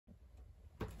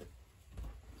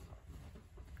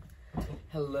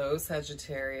Hello,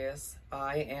 Sagittarius.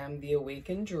 I am the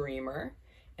Awakened Dreamer,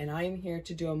 and I am here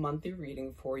to do a monthly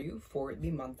reading for you for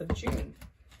the month of June.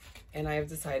 And I have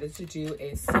decided to do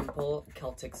a simple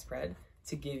Celtic spread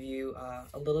to give you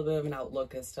a little bit of an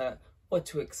outlook as to what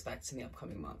to expect in the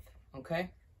upcoming month, okay?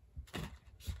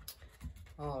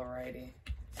 Alrighty,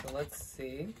 so let's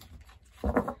see. Do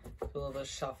a little bit of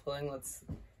shuffling. Let's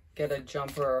get a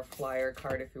jumper or a flyer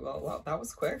card, if you will. Wow, that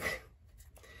was quick.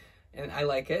 And I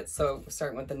like it. So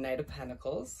starting with the Knight of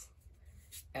Pentacles.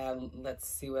 And let's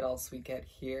see what else we get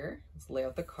here. Let's lay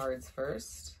out the cards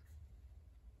first.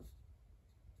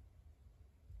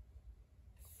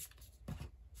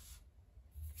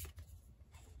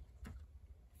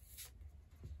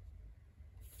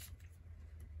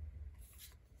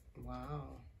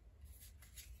 Wow.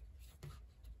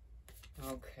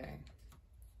 Okay.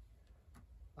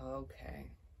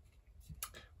 Okay.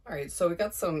 All right, so we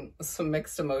got some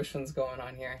mixed emotions going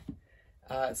on here.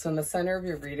 So in the center of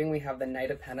your reading, we have the Knight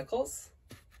of Pentacles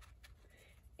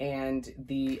and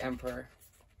the Emperor,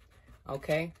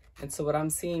 okay? And so what I'm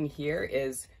seeing here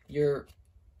is you're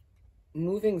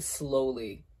moving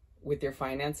slowly with your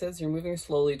finances. You're moving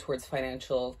slowly towards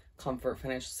financial comfort,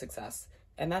 financial success,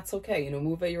 and that's okay. You know,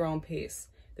 move at your own pace.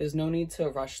 There's no need to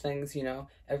rush things, you know?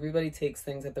 Everybody takes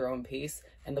things at their own pace,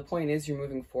 and the point is you're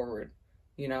moving forward,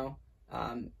 you know?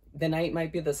 The Knight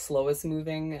might be the slowest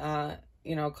moving,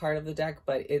 you know, card of the deck,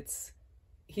 but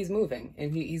he's moving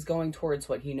and he's going towards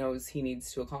what he knows he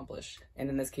needs to accomplish. And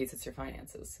in this case, it's your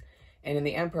finances. And in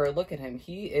the Emperor, look at him.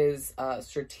 He is a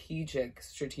strategic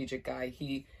guy.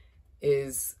 He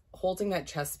is holding that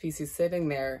chess piece. He's sitting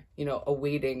there, you know,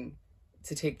 awaiting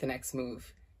to take the next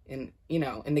move in, you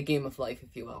know, in the game of life,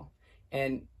 if you will.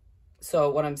 And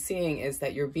so what I'm seeing is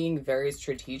that you're being very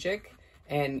strategic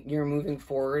and you're moving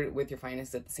forward with your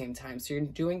finances at the same time. So you're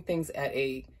doing things at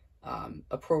a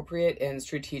appropriate and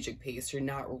strategic pace. You're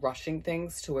not rushing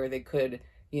things to where they could,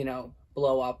 you know,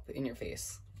 blow up in your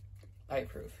face. I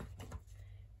approve.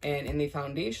 And in the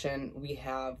Foundation, we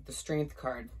have the Strength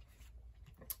card.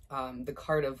 The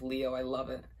card of Leo. I love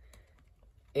it.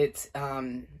 It's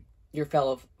your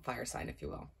fellow fire sign, if you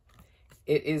will.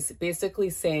 It is basically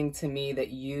saying to me that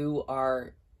you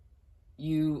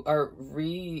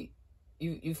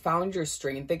found your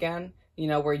strength again, you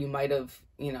know, where you might have,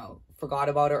 you know, forgot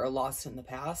about it or lost it in the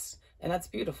past. And that's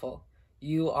beautiful.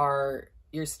 You're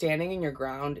standing in your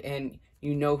ground and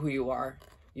you know who you are.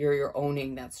 You're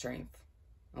owning that strength.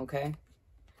 Okay.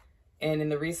 And in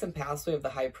the recent past, we have the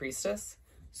High Priestess.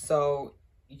 So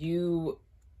in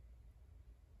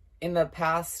the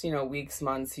past, you know, weeks,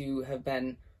 months, you have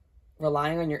been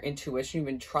relying on your intuition. You've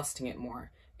been trusting it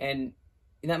more. And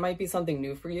that might be something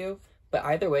new for you, but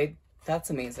either way,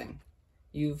 that's amazing.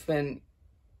 You've been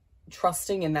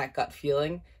trusting in that gut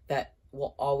feeling that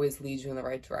will always lead you in the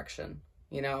right direction.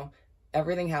 You know,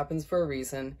 everything happens for a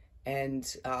reason, and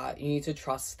you need to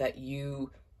trust that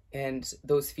you and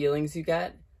those feelings you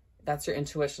get, that's your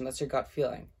intuition, that's your gut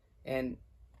feeling. And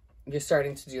you're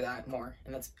starting to do that more,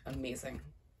 and that's amazing.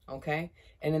 Okay?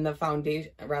 And in the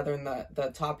Foundation, rather in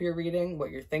the top of your reading,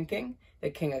 what you're thinking, the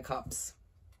King of Cups.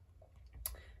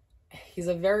 He's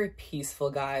a very peaceful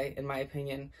guy, in my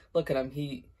opinion. Look at him.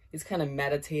 He's kind of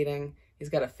meditating. He's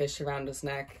got a fish around his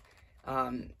neck.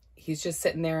 He's just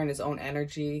sitting there in his own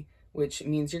energy, which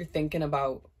means you're thinking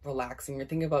about relaxing. You're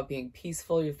thinking about being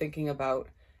peaceful. You're thinking about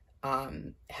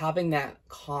having that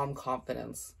calm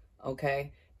confidence,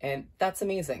 okay? And that's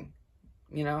amazing,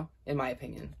 you know, in my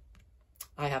opinion.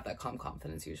 I have that calm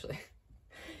confidence usually.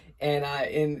 And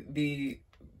in the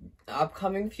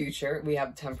upcoming future, we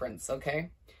have Temperance,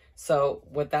 okay? So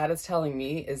what that is telling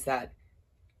me is that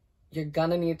you're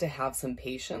gonna need to have some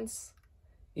patience,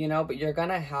 you know, but you're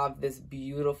gonna have this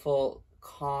beautiful,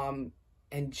 calm,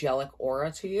 angelic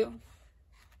aura to you.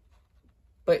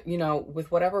 But, you know,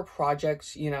 with whatever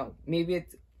project, you know, maybe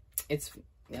it's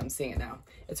yeah, I'm seeing it now.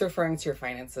 It's referring to your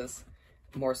finances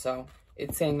more so.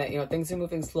 It's saying that, you know, things are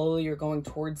moving slowly, you're going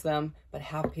towards them, but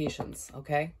have patience,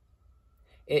 okay?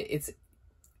 It's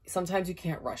sometimes you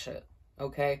can't rush it,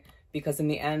 okay? Because in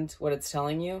the end, what it's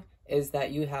telling you is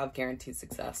that you have guaranteed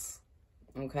success,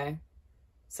 okay?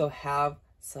 So have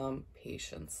some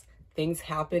patience. Things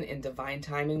happen in divine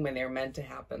timing when they're meant to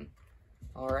happen,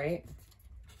 all right?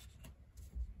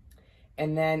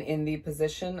 And then in the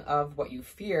position of what you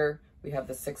fear, we have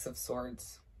the Six of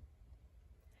Swords.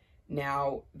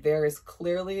 Now, there is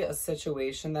clearly a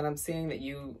situation that I'm seeing that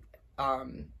you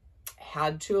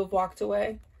had to have walked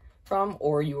away from,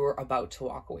 or you were about to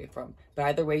walk away from. But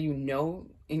either way, you know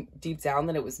deep down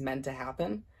that it was meant to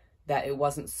happen, that it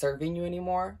wasn't serving you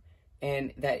anymore,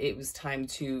 and that it was time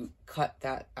to cut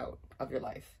that out of your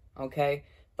life. okay?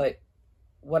 But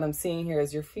what I'm seeing here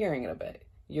is you're fearing it a bit.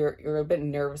 You're a bit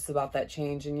nervous about that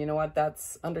change, and you know what?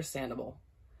 That's understandable.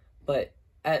 But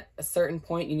at a certain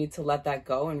point, you need to let that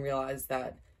go and realize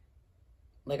that,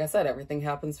 like I said, everything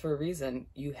happens for a reason.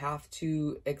 You have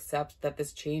to accept that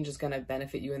this change is going to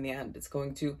benefit you in the end. It's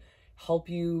going to help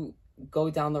you go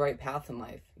down the right path in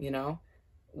life, you know?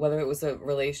 Whether it was a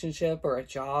relationship or a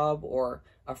job or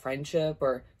a friendship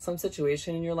or some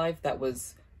situation in your life that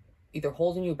was either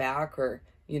holding you back or,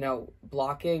 you know,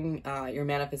 blocking your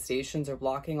manifestations or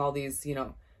blocking all these, you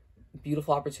know,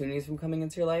 beautiful opportunities from coming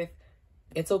into your life,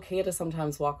 it's okay to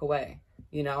sometimes walk away.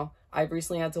 You know, I've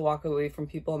recently had to walk away from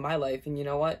people in my life, and you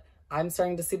know what? I'm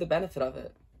starting to see the benefit of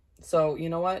it. So, you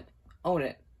know what? Own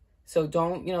it. So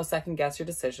don't, you know, second guess your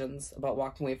decisions about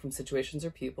walking away from situations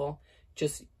or people.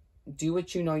 Just do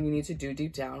what you know you need to do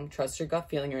deep down. Trust your gut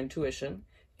feeling, your intuition,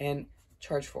 and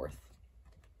charge forth.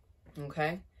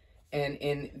 Okay? And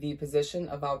in the position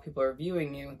of how people are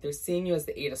viewing you, they're seeing you as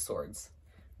the Eight of Swords,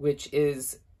 which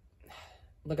is,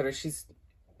 look at her, she's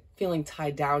feeling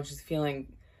tied down. She's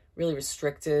feeling really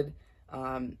restricted.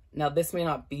 Now, this may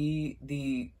not be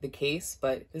the case,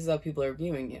 but this is how people are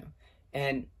viewing you.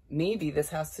 And maybe this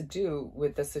has to do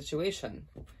with the situation.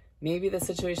 Maybe the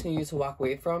situation you need to walk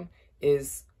away from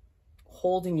is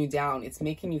holding you down. It's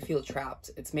making you feel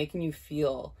trapped. It's making you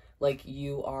feel like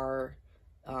you are,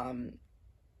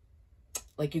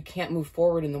 like you can't move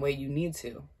forward in the way you need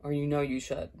to, or you know you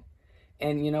should.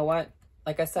 And you know what?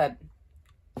 Like I said,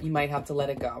 you might have to let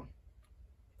it go.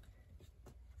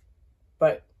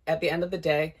 But at the end of the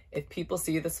day, if people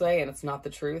see you this way and it's not the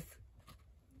truth,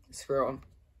 screw them.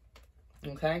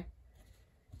 Okay?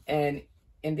 And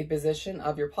in the position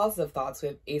of your positive thoughts, we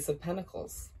have Ace of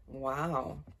Pentacles.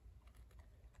 Wow.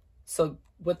 So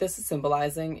what this is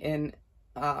symbolizing in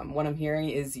what I'm hearing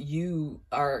is you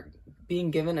are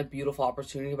being given a beautiful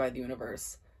opportunity by the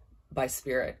universe, by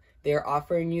spirit. They are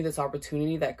offering you this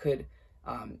opportunity that could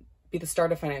be the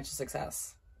start of financial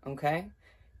success. Okay?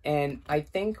 And I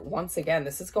think, once again,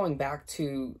 this is going back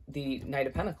to the Knight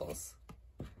of Pentacles.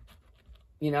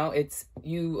 You know, it's,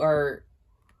 you are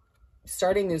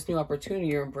starting this new opportunity,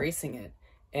 you're embracing it,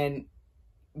 and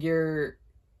you're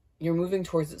moving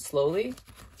towards it slowly,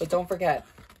 but don't forget,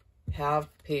 have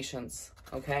patience,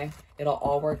 okay? It'll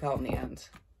all work out in the end.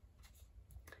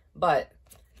 But,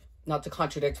 not to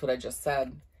contradict what I just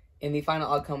said, in the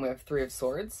final outcome, we have Three of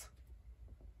Swords,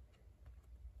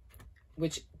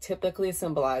 which typically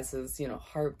symbolizes, you know,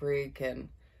 heartbreak and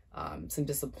some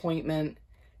disappointment.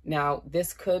 Now,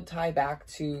 this could tie back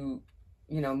to,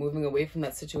 you know, moving away from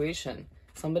that situation.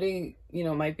 Somebody, you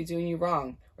know, might be doing you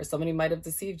wrong, or somebody might have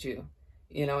deceived you,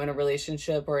 you know, in a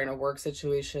relationship or in a work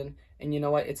situation. And you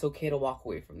know what? It's okay to walk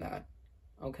away from that.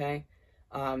 Okay?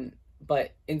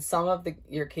 But in some of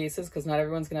your cases, because not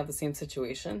everyone's going to have the same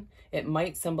situation, it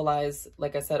might symbolize,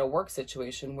 like I said, a work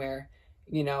situation where,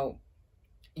 you know,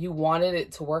 you wanted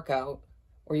it to work out,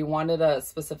 or you wanted a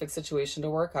specific situation to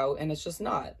work out, and it's just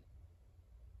not.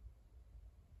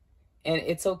 And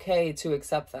it's okay to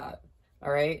accept that, all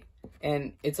right?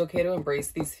 And it's okay to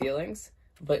embrace these feelings,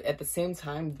 but at the same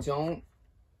time, don't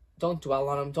dwell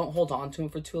on them. Don't hold on to them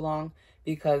for too long,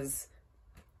 because,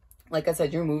 like I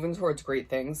said, you're moving towards great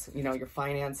things. You know, your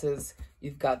finances,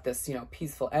 you've got this, you know,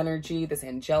 peaceful energy, this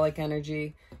angelic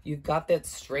energy. You've got that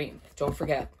strength. Don't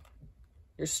forget,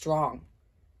 you're strong.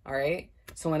 All right.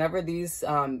 So whenever these,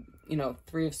 you know,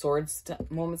 Three of Swords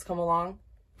moments come along,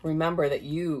 remember that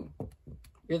you're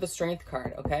the strength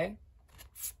card. Okay.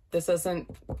 This doesn't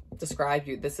describe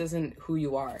you. This isn't who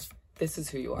you are. This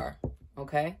is who you are.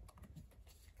 Okay.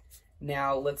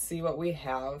 Now let's see what we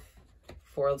have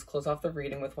let's close off the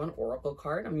reading with one oracle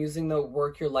card. I'm using the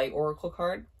Work Your Light oracle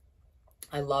card.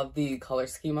 I love the color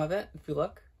scheme of it, if you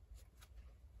look.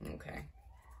 Okay.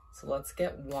 So let's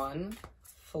get one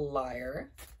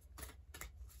flyer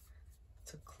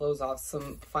to close off.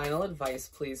 Some final advice,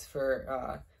 please,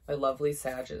 for my lovely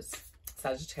Sagittarius.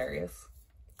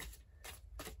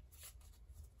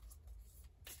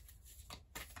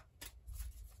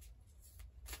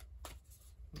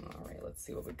 All right, let's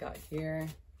see what we got here.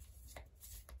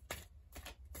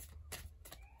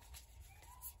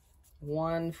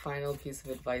 One final piece of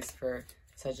advice for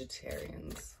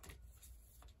Sagittarians.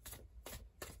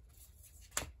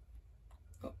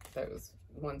 Oh, that was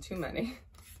one too many.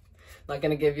 I'm not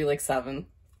gonna give you like 7.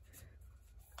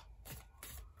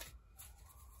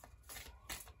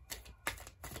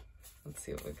 Let's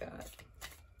see what we got.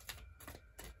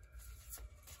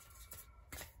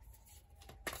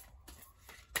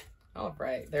 All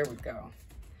right, there we go.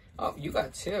 Oh, you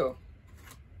got 2.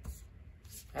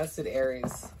 As did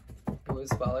Aries, who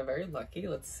as well are very lucky.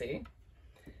 Let's see.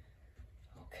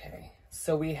 Okay,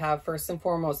 so we have first and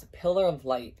foremost, pillar of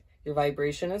light. Your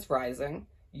vibration is rising.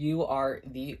 You are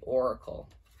the oracle.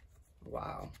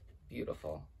 Wow,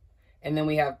 beautiful. And then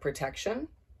we have protection,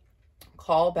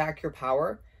 call back your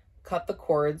power, cut the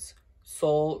cords,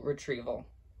 soul retrieval.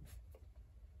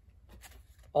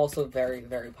 Also very,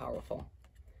 very powerful.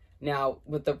 Now,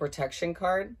 with the protection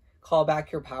card, call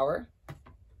back your power.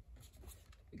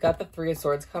 You got the Three of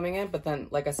Swords coming in, but then,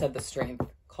 like I said, the strength.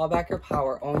 Call back your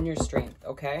power, own your strength,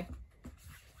 okay?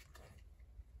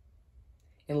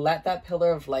 And let that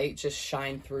pillar of light just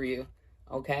shine through you,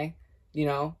 okay? You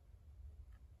know,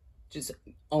 just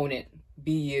own it.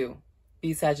 Be you.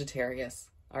 Be Sagittarius,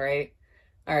 all right?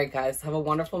 All right, guys, have a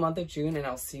wonderful month of June, and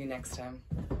I'll see you next time.